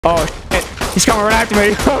Oh, shit. He's coming right after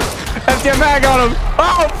me. Empty a mag on him.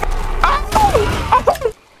 Oh,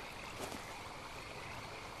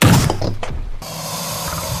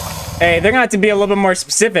 Hey, they're gonna have to be a little bit more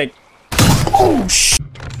specific. Oh, shit.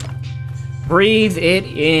 Breathe it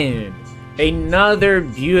in. Another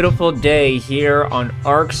beautiful day here on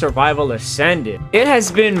Ark Survival Ascended. It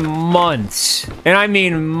has been months, and I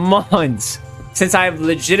mean months, since I've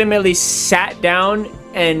legitimately sat down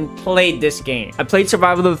and played this game. I played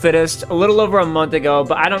Survival of the Fittest a little over a month ago,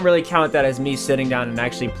 but I don't really count that as me sitting down and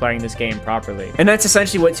actually playing this game properly. And that's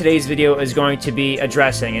essentially what today's video is going to be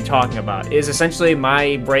addressing and talking about, is essentially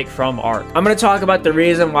my break from Ark. I'm going to talk about the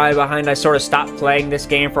reason why behind I sort of stopped playing this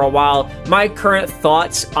game for a while, my current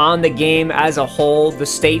thoughts on the game as a whole, the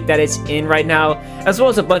state that it's in right now, as well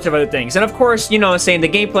as a bunch of other things. And of course, you know what I'm saying, the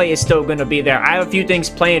gameplay is still going to be there. I have a few things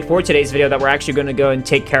planned for today's video that we're actually going to go and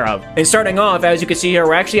take care of. And starting off, as you can see here,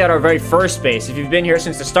 we're actually at our very first base. If you've been here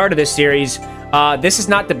since the start of this series, this is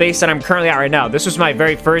not the base that I'm currently at right now. This was my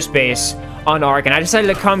very first base on Ark, and I decided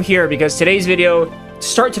to come here because today's video, to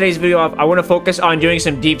start today's video off, I want to focus on doing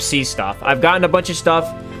some deep sea stuff. I've gotten a bunch of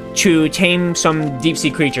stuff to tame some deep sea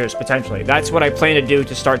creatures, potentially. That's what I plan to do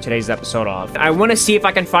to start today's episode off. I want to see if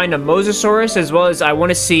I can find a mosasaurus, as well as I want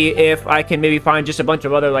to see if I can maybe find just a bunch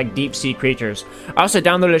of other like deep sea creatures. I also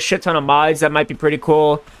downloaded a shit ton of mods that might be pretty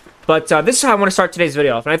cool. But this is how I want to start today's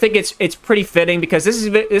video off, and I think it's pretty fitting because this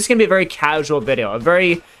is gonna be a very casual video, a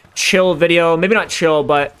very chill video. Maybe not chill,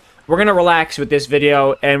 but we're gonna relax with this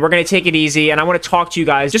video, and we're gonna take it easy. And I want to talk to you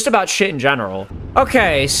guys just about shit in general.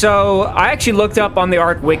 Okay, so I actually looked up on the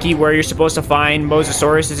Ark wiki where you're supposed to find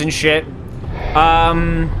mosasauruses and shit.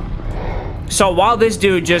 So while this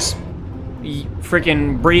dude just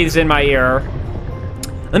freaking breathes in my ear,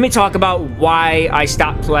 let me talk about why I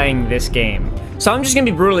stopped playing this game. So I'm just gonna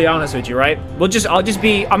be brutally honest with you, right?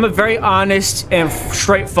 I'm a very honest and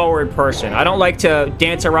straightforward person. I don't like to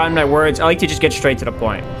dance around my words. I like to just get straight to the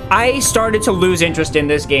point. I started to lose interest in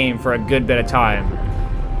this game for a good bit of time.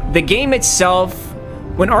 The game itself,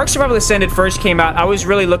 when Ark Survival Ascended first came out, I was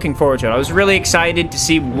really looking forward to it. I was really excited to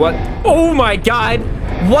see what... Oh my god!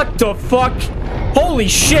 What the fuck? Holy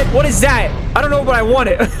shit, what is that? I don't know, but I want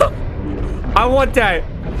it. I want that.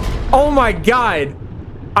 Oh my god.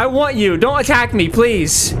 I want you. Don't attack me,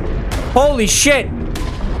 please. Holy shit.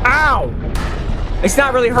 Ow. It's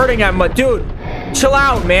not really hurting that much. Dude, chill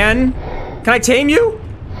out, man. Can I tame you?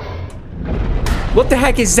 What the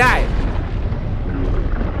heck is that?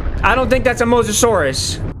 I don't think that's a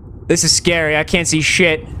mosasaurus. This is scary. I can't see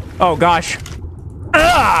shit. Oh, gosh.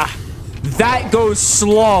 Ah! That goes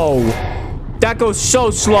slow. That goes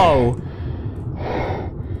so slow.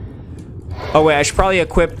 Oh, wait. I should probably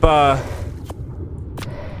equip,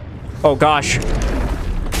 Oh, gosh.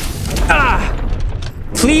 Ah!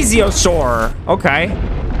 Plesiosaur. Okay.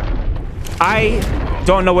 I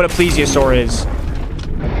don't know what a plesiosaur is.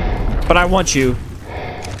 But I want you.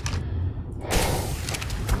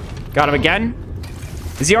 Got him again?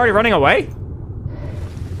 Is he already running away?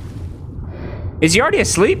 Is he already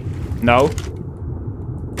asleep? No.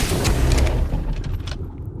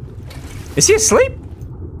 Is he asleep?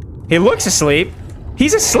 He looks asleep.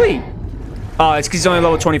 He's asleep. Oh, it's because he's only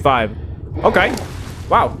level 25. Okay.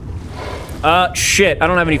 Wow. Shit. I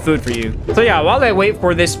don't have any food for you. So yeah, while I wait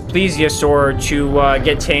for this plesiosaur to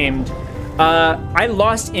get tamed, I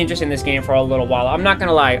lost interest in this game for a little while. I'm not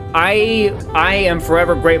gonna lie. I am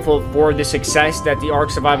forever grateful for the success that the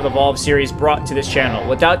Ark Survival Evolved series brought to this channel.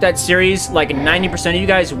 Without that series, like 90% of you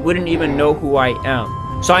guys wouldn't even know who I am.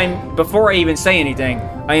 So before I even say anything,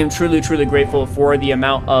 I am truly, truly grateful for the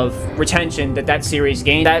amount of retention that series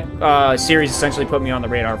gained. That series essentially put me on the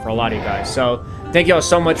radar for a lot of you guys. So thank you all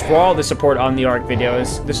so much for all the support on the Ark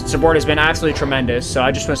videos. The support has been absolutely tremendous. So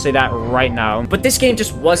I just want to say that right now. But this game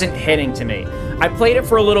just wasn't hitting to me. I played it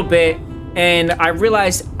for a little bit, and I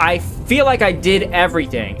realized I feel like I did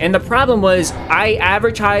everything. And the problem was I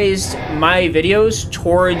advertised my videos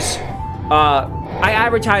towards... I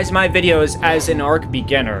advertised my videos as an Ark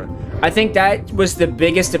beginner. I think that was the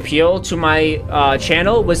biggest appeal to my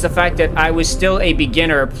channel, was the fact that I was still a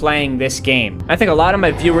beginner playing this game. I think a lot of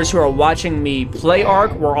my viewers who are watching me play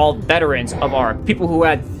Ark were all veterans of Ark, people who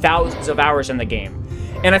had thousands of hours in the game.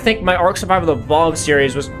 And I think my Ark Survival Evolved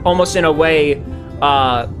series was almost in a way,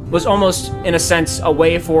 a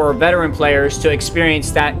way for veteran players to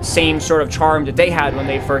experience that same sort of charm that they had when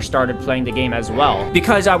they first started playing the game as well.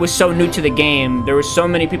 Because I was so new to the game, there were so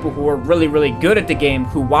many people who were really, really good at the game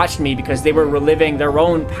who watched me because they were reliving their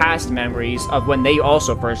own past memories of when they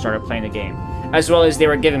also first started playing the game. as well as they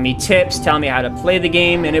were giving me tips, telling me how to play the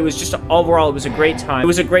game, and it was just overall, it was a great time. It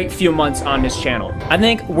was a great few months on this channel. I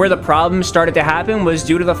think where the problem started to happen was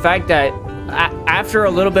due to the fact that after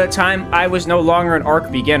a little bit of time, I was no longer an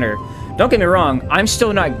ARC beginner. Don't get me wrong, I'm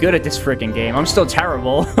still not good at this freaking game. I'm still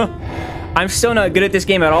terrible. I'm still not good at this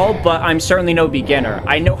game at all, but I'm certainly no beginner.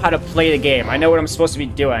 I know how to play the game. I know what I'm supposed to be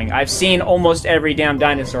doing. I've seen almost every damn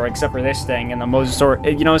dinosaur except for this thing and the mosasaur.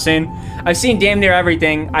 You know what I'm saying? I've seen damn near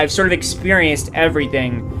everything. I've sort of experienced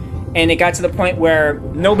everything. And it got to the point where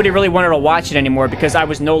nobody really wanted to watch it anymore because I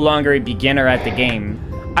was no longer a beginner at the game.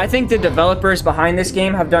 I think the developers behind this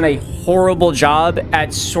game have done a horrible job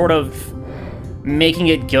at sort of making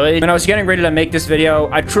it good. When I was getting ready to make this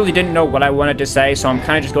video, I truly didn't know what I wanted to say, so I'm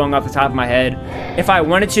kind of just going off the top of my head. If I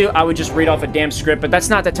wanted to, I would just read off a damn script, but that's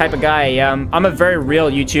not the type of guy I am. I'm a very real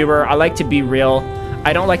YouTuber. I like to be real.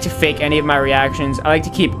 I don't like to fake any of my reactions. I like to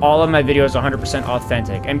keep all of my videos 100%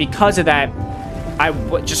 authentic, and because of that, I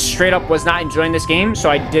just straight up was not enjoying this game, so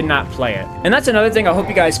I did not play it. And that's another thing I hope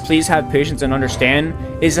you guys please have patience and understand,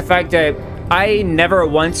 is the fact that I never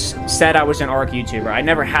once said I was an ARC YouTuber. I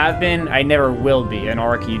never have been, I never will be an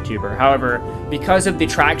ARC YouTuber. However, because of the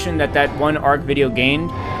traction that that one ARC video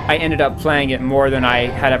gained, I ended up playing it more than I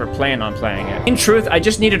had ever planned on playing it. In truth, I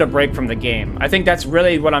just needed a break from the game. I think that's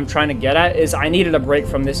really what I'm trying to get at, is I needed a break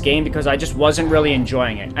from this game because I just wasn't really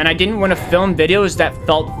enjoying it. And I didn't want to film videos that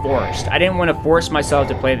felt forced. I didn't want to force myself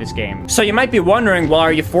to play this game. So you might be wondering, well,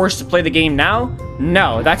 are you forced to play the game now?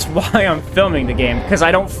 No, that's why I'm filming the game, because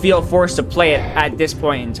I don't feel forced to play it at this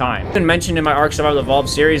point in time. I mentioned in my ARC Survival Evolved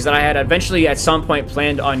series that I had eventually at some point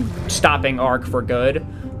planned on stopping ARC for good.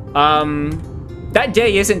 That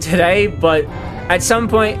day isn't today, but at some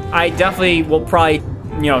point I definitely will probably,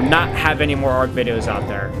 you know, not have any more ARC videos out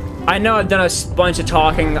there. I know I've done a bunch of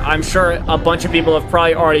talking. I'm sure a bunch of people have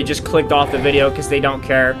probably already just clicked off the video because they don't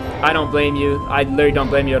care. I don't blame you. I literally don't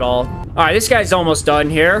blame you at all. All right, this guy's almost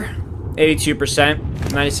done here. 82%,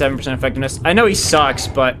 97% effectiveness. I know he sucks,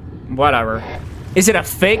 but whatever. Is it a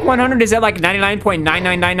fake 100? Is that like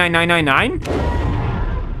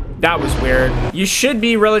 99.9999999? That was weird. You should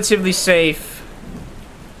be relatively safe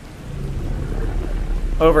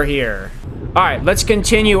over here. All right, let's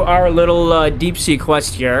continue our little deep sea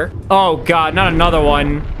quest here. Oh God, not another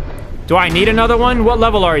one. Do I need another one? What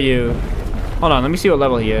level are you? Hold on, let me see what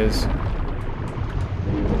level he is.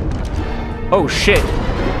 Oh shit.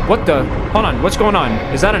 What the? Hold on, what's going on?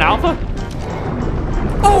 Is that an alpha?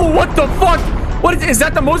 Oh, what the fuck? What is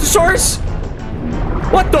that the Mosasaurus?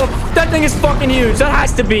 What the? That thing is fucking huge. That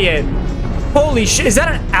has to be it. Holy shit, is that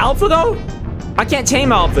an alpha though? I can't tame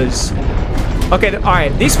alphas. Okay, all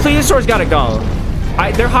right, these plesiosaurs gotta go.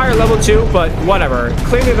 They're higher level too, but whatever.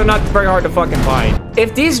 Clearly they're not very hard to fucking find.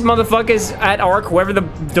 If these motherfuckers at ARC, whoever the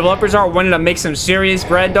developers are, wanted to make some serious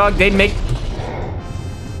bread, dog, they'd make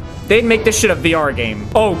this shit a VR game.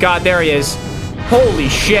 Oh God, there he is. Holy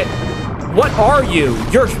shit. What are you?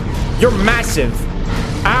 You're massive.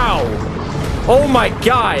 Ow. Oh my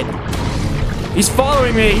God. He's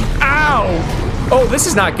following me. Ow. Oh, this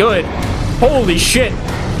is not good. Holy shit.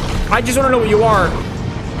 I just want to know what you are.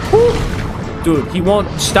 Whew. Dude, he won't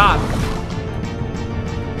stop.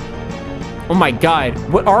 Oh my God.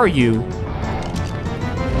 What are you?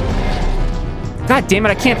 God damn it,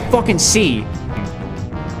 I can't fucking see.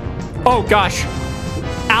 Oh gosh.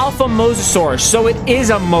 Alpha Mosasaur. So it is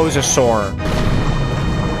a Mosasaur.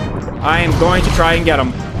 I am going to try and get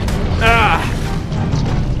him. Ah.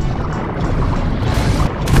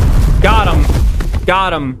 Got him.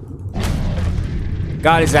 Got him.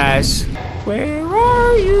 Got his ass. Where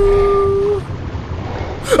are you?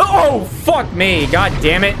 Oh, fuck me. God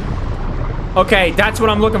damn it. Okay, that's what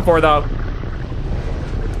I'm looking for, though.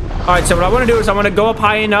 Alright, so what I want to do is I want to go up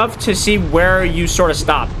high enough to see where you sort of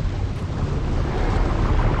stop.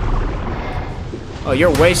 Oh,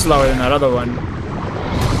 you're way slower than that other one.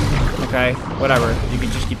 Okay, whatever. You can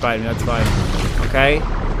just keep fighting. That's fine. Okay.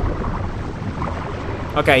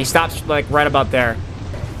 Okay, he stops, like, right about there.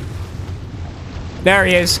 There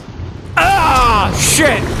he is. Ah,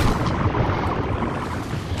 shit.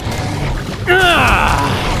 Ah.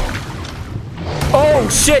 Oh,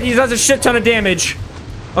 shit. He does a shit ton of damage.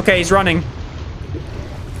 Okay, he's running.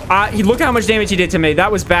 Look how much damage he did to me.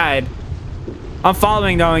 That was bad. I'm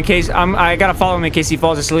following, though, in case... I gotta follow him in case he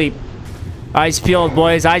falls asleep. Eyes peeled,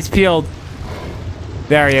 boys. Eyes peeled.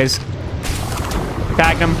 There he is.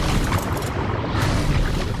 Tagged him.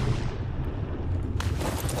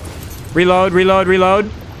 Reload, reload,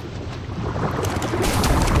 reload.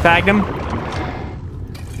 Tagged him.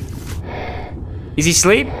 Is he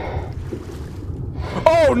asleep?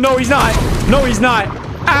 Oh, no, he's not. No, he's not.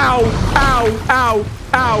 Ow, ow, ow,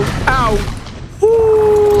 ow, ow.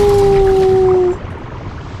 Ooh.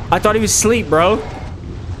 I thought he was asleep, bro.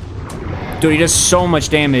 Dude, he does so much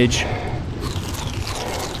damage.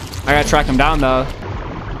 I gotta track him down, though.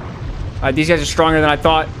 These guys are stronger than I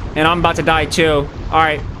thought. And I'm about to die, too.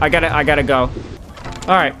 Alright, I gotta go.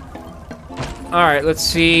 Alright. Alright, let's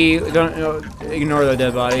see. Don't ignore the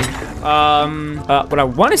dead body. What I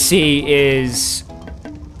want to see is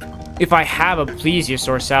if I have a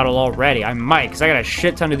plesiosaur saddle already. I might, because I got a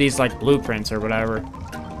shit ton of these, like, blueprints or whatever.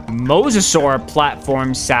 Mosasaur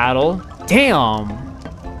platform saddle. Damn.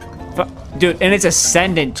 Dude, and it's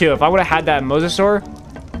ascendant, too. If I would have had that mosasaur,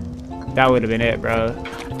 that would have been it, bro.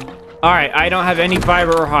 Alright, I don't have any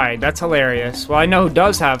fiber or hide. That's hilarious. Well, I know who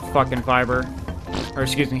does have fucking fiber. Or,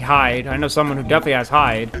 excuse me, hide. I know someone who definitely has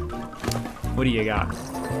hide. What do you got?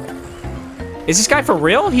 Is this guy for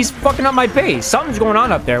real? He's fucking up my base. Something's going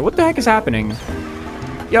on up there. What the heck is happening?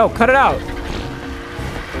 Yo, cut it out.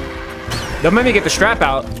 Don't make me get the strap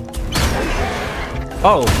out.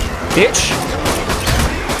 Oh, bitch.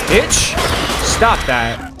 Bitch. Stop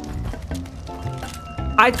that.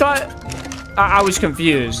 I thought... I was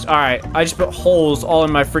confused. Alright, I just put holes all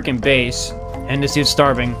in my freaking base. And this dude's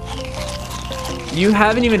starving. You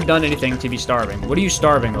haven't even done anything to be starving. What are you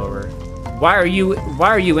starving over? Why are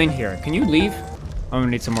you in here? Can you leave? I'm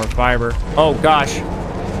gonna need some more fiber. Oh gosh.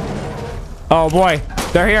 Oh boy,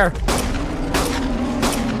 they're here.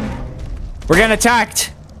 We're getting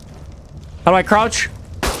attacked. How do I crouch?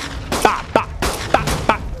 Bah, bah,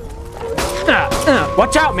 bah, bah.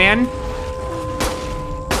 Watch out, man.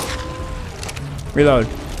 Reload.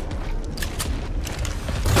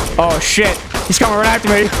 Oh shit, he's coming right after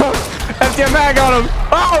me. Empty a mag on him.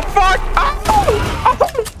 Oh fuck! Oh! Oh!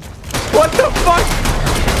 What the fuck?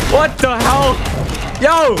 What the hell?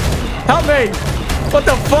 Yo! Help me! What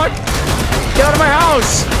the fuck? Get out of my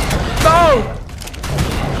house! No!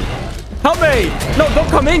 Help me! No, don't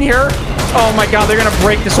come in here! Oh my god, they're gonna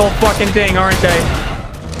break this whole fucking thing, aren't they?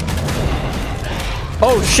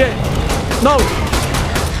 Oh shit! No!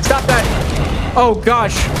 Stop that! Oh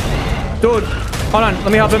gosh! Dude, hold on,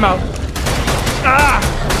 let me help him out. Ah!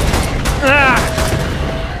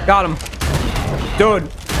 Ah! Got him. Dude,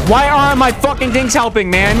 why aren't my fucking things helping,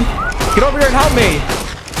 man? Get over here and help me.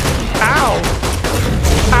 Ow.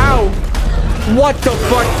 Ow. What the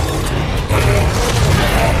fuck?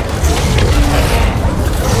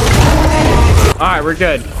 Alright, we're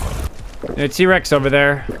good. A T-Rex over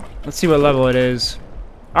there. Let's see what level it is.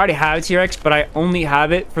 I already have a T-Rex, but I only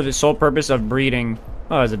have it for the sole purpose of breeding.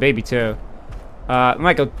 Oh, there's a baby too. I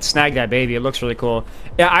might go snag that baby. It looks really cool.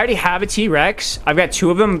 Yeah, I already have a T-Rex. I've got 2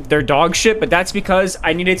 of them. They're dog shit, but that's because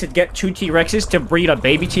I needed to get 2 T-Rexes to breed a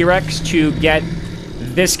baby T-Rex to get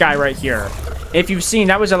this guy right here. If you've seen,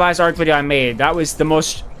 that was the last ARK video I made. That was the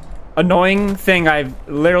most annoying thing I've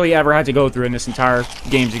literally ever had to go through in this entire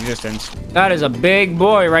game's existence. That is a big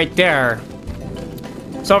boy right there.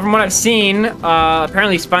 So from what I've seen,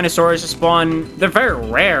 apparently Spinosaurus spawn, they're very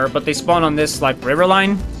rare, but they spawn on this, like, river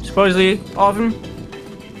line, supposedly, often.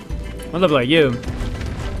 I look like you.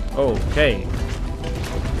 Okay.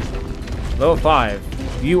 Level 5.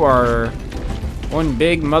 You are one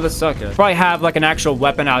big mother sucker. Probably have, like, an actual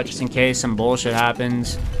weapon out just in case some bullshit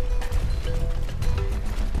happens.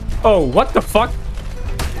 Oh, what the fuck?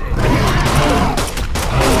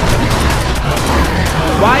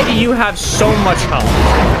 Why do you have so much health?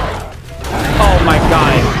 Oh my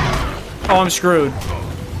god. Oh, I'm screwed.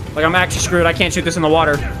 Like, I'm actually screwed. I can't shoot this in the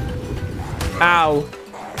water. Ow.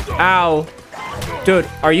 Ow. Dude,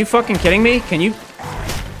 are you fucking kidding me? Can you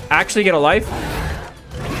actually get a life?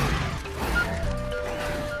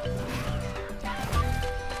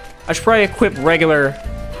 I should probably equip regular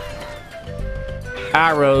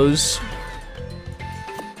arrows.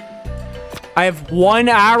 I have 1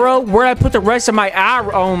 arrow? Where'd I put the rest of my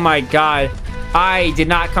arrow? Oh my god. I did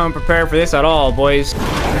not come prepared for this at all, boys.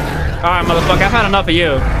 Alright, motherfucker. I've had enough of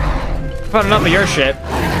you. I've had enough of your shit.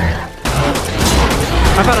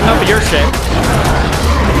 I've had enough of your shit.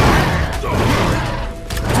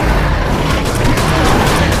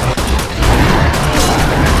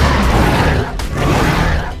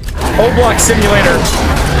 O-Block Simulator.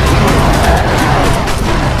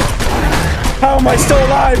 How am I still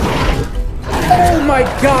alive? Oh my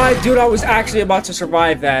god, dude, I was actually about to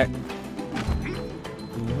survive that.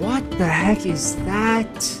 What the heck is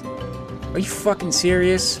that? Are you fucking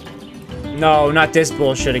serious? No, not this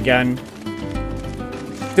bullshit again.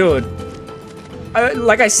 Dude.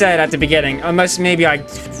 Like I said at the beginning, unless maybe I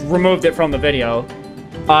removed it from the video.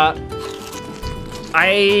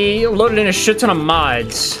 I loaded in a shit ton of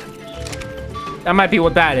mods. That might be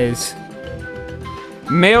what that is.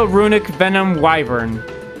 Male Runic Venom Wyvern.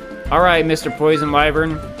 Alright, Mr. Poison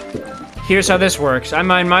Wyvern. Here's how this works. I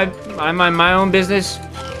mind my own business.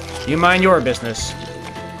 You mind your business.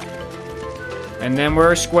 And then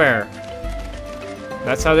we're square.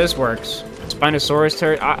 That's how this works. Spinosaurus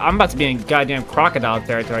territory. I'm about to be in goddamn crocodile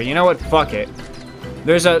territory. You know what? Fuck it.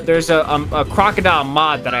 There's a crocodile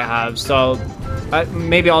mod that I have, so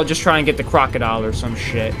maybe I'll just try and get the crocodile or some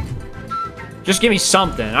shit. Just give me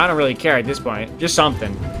something. I don't really care at this point. Just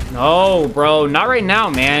something. No, bro. Not right now,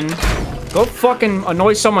 man. Go fucking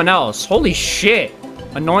annoy someone else. Holy shit.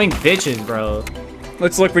 Annoying bitches, bro.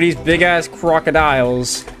 Let's look for these big-ass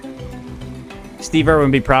crocodiles. Steve Irwin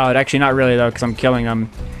would be proud. Actually, not really, though, because I'm killing them.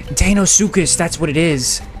 Deinosuchus, that's what it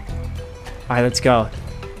is. Alright, let's go.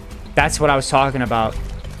 That's what I was talking about.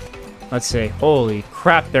 Let's see. Holy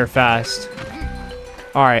crap, they're fast.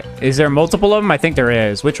 Alright, is there multiple of them? I think there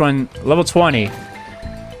is. Which one? Level 20.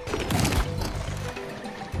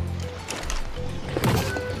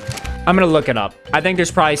 I'm gonna look it up. I think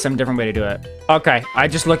there's probably some different way to do it. Okay, I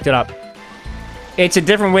just looked it up. It's a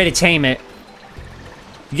different way to tame it.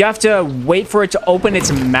 You have to wait for it to open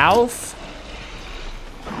its mouth.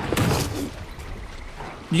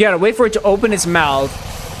 You gotta wait for it to open its mouth.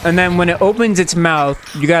 And then when it opens its mouth,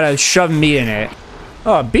 you gotta shove meat in it.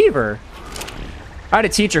 Oh, a beaver. I had a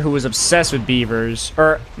teacher who was obsessed with beavers.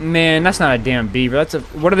 Or, man, that's not a damn beaver. That's a,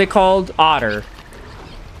 what are they called? Otter.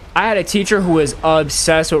 I had a teacher who was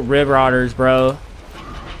obsessed with river otters, bro.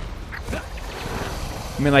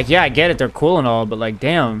 I mean, like, yeah, I get it. They're cool and all, but, like,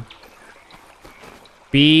 damn.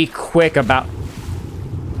 Be quick about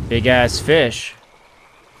big-ass fish.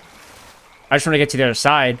 I just want to get to the other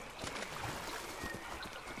side.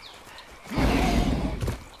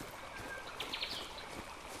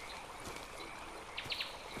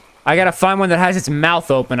 I gotta find one that has its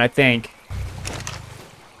mouth open, I think.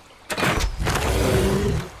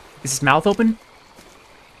 Is its mouth open?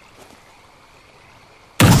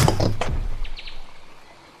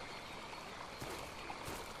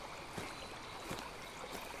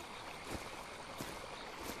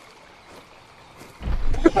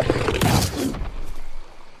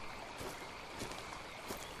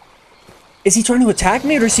 Is he trying to attack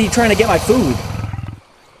me or is he trying to get my food?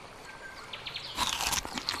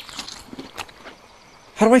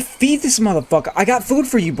 How do I feed this motherfucker? I got food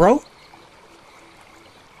for you, bro.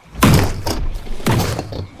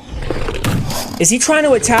 Is he trying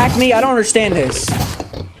to attack me? I don't understand this.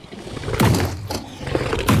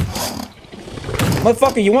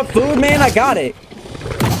 Motherfucker, you want food, man? I got it.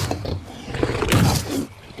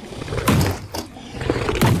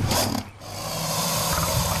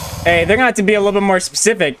 Hey, they're gonna have to be a little bit more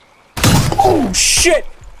specific. Oh, shit!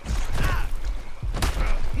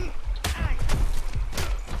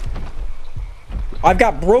 I've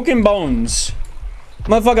got broken bones.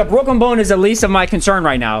 Motherfucker, broken bone is the least of my concern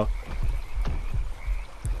right now.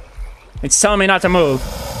 It's telling me not to move.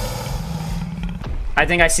 I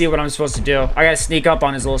think I see what I'm supposed to do. I gotta sneak up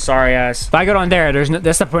on his little sorry ass. If I go down there,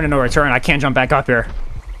 that's the point of no return. I can't jump back up here.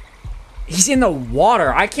 He's in the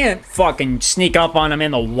water. I can't fucking sneak up on him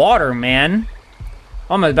in the water, man.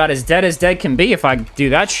 I'm about as dead can be if I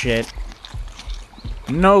do that shit.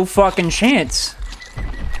 No fucking chance.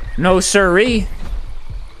 No siree.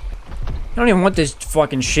 I don't even want this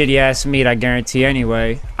fucking shitty ass meat, I guarantee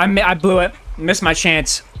anyway. I blew it. Missed my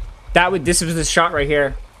chance. This was the shot right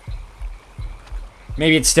here.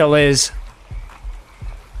 Maybe it still is.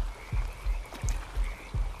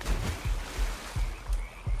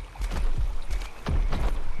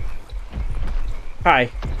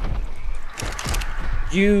 Hi.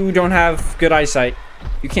 You don't have good eyesight.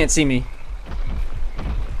 You can't see me.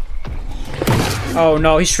 Oh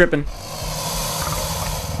no, he's tripping.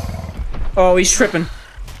 Oh, he's tripping.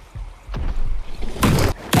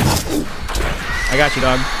 I got you,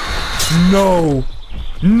 dog. No!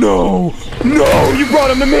 No! No! You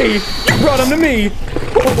brought him to me! You brought him to me!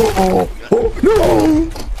 Oh, no!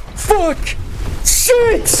 Fuck!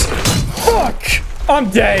 Shit! Fuck! I'm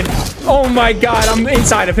dead. Oh my god, I'm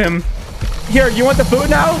inside of him. Here, you want the food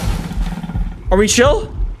now? Are we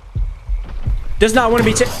chill? Does not want to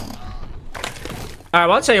be Alright,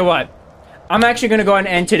 well, I'll tell you what. I'm actually going to go ahead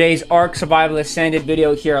and end today's Ark Survival Ascended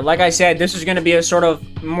video here. Like I said, this is going to be a sort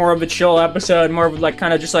of more of a chill episode, more of like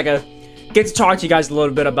kind of just like a get to talk to you guys a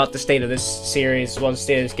little bit about the state of this series, as well as the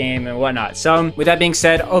state of this game and whatnot. So, with that being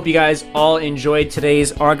said, I hope you guys all enjoyed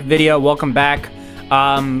today's Ark video. Welcome back.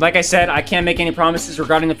 Like I said, I can't make any promises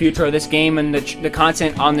regarding the future of this game and the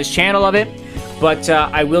content on this channel of it, but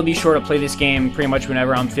I will be sure to play this game pretty much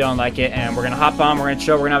whenever I'm feeling like it, and we're going to hop on, we're going to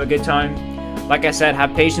chill, we're going to have a good time. Like I said,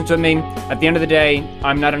 have patience with me. At the end of the day,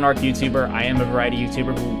 I'm not an ARC YouTuber. I am a variety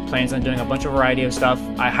YouTuber who plans on doing a bunch of variety of stuff.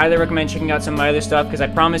 I highly recommend checking out some of my other stuff, because I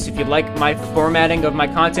promise if you like my formatting of my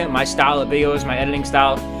content, my style of videos, my editing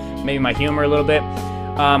style, maybe my humor a little bit,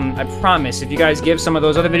 I promise if you guys give some of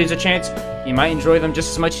those other videos a chance, you might enjoy them just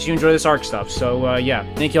as much as you enjoy this ARC stuff. So yeah,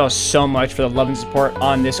 thank you all so much for the love and support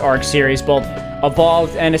on this ARC series, both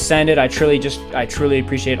Evolved and Ascended. I truly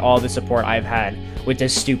appreciate all the support I've had with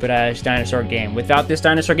this stupid ass dinosaur game. Without this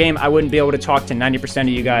dinosaur game, I wouldn't be able to talk to 90% of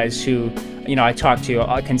you guys who, you know, I talk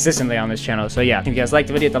to consistently on this channel. So yeah, if you guys liked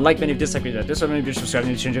the video, hit the like button. If you disliked the video, this one, maybe subscribe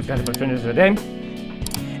to the channel if you guys have been for the day.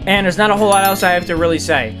 And there's not a whole lot else I have to really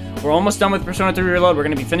say. We're almost done with Persona 3 Reload. We're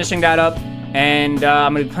going to be finishing that up. And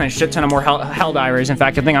I'm going to be playing a shit ton of more Helldivers. In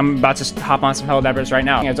fact, I think I'm about to hop on some Helldivers right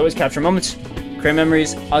now. As always, capture moments, create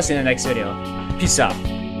memories. I'll see you in the next video. Peace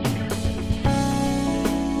out.